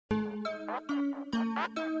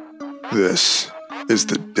This is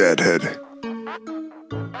the Deadhead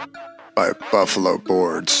by Buffalo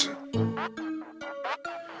Boards.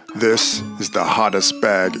 This is the hottest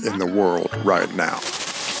bag in the world right now.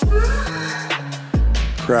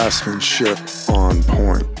 Craftsmanship on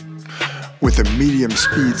point, with a medium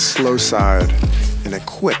speed slow side and a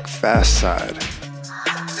quick fast side.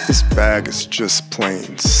 This bag is just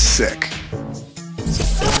plain sick.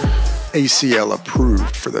 ACL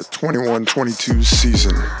approved for the 21-22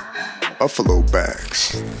 season. Buffalo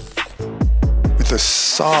bags. With a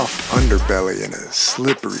soft underbelly and a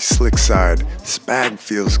slippery slick side, this bag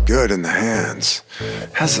feels good in the hands.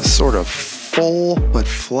 Has a sort of full but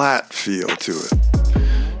flat feel to it.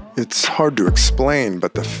 It's hard to explain,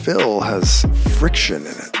 but the fill has friction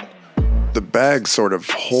in it. The bag sort of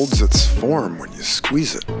holds its form when you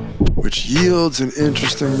squeeze it, which yields an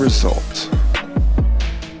interesting result.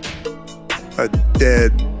 A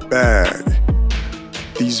dead bag.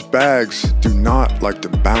 These bags do not like to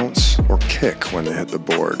bounce or kick when they hit the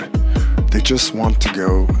board. They just want to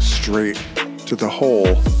go straight to the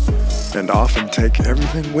hole and often take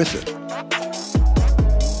everything with it.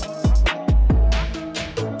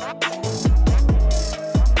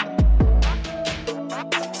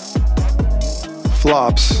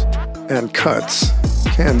 Flops and cuts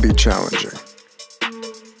can be challenging.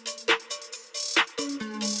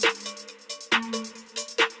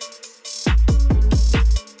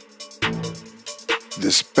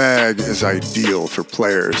 This bag is ideal for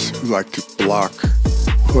players who like to block,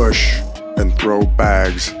 push, and throw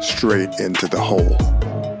bags straight into the hole.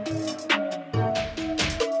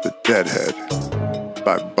 The Deadhead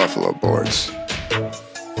by Buffalo Boards.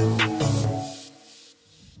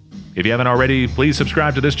 If you haven't already, please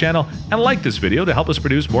subscribe to this channel and like this video to help us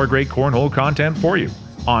produce more great cornhole content for you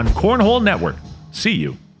on Cornhole Network. See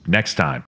you next time.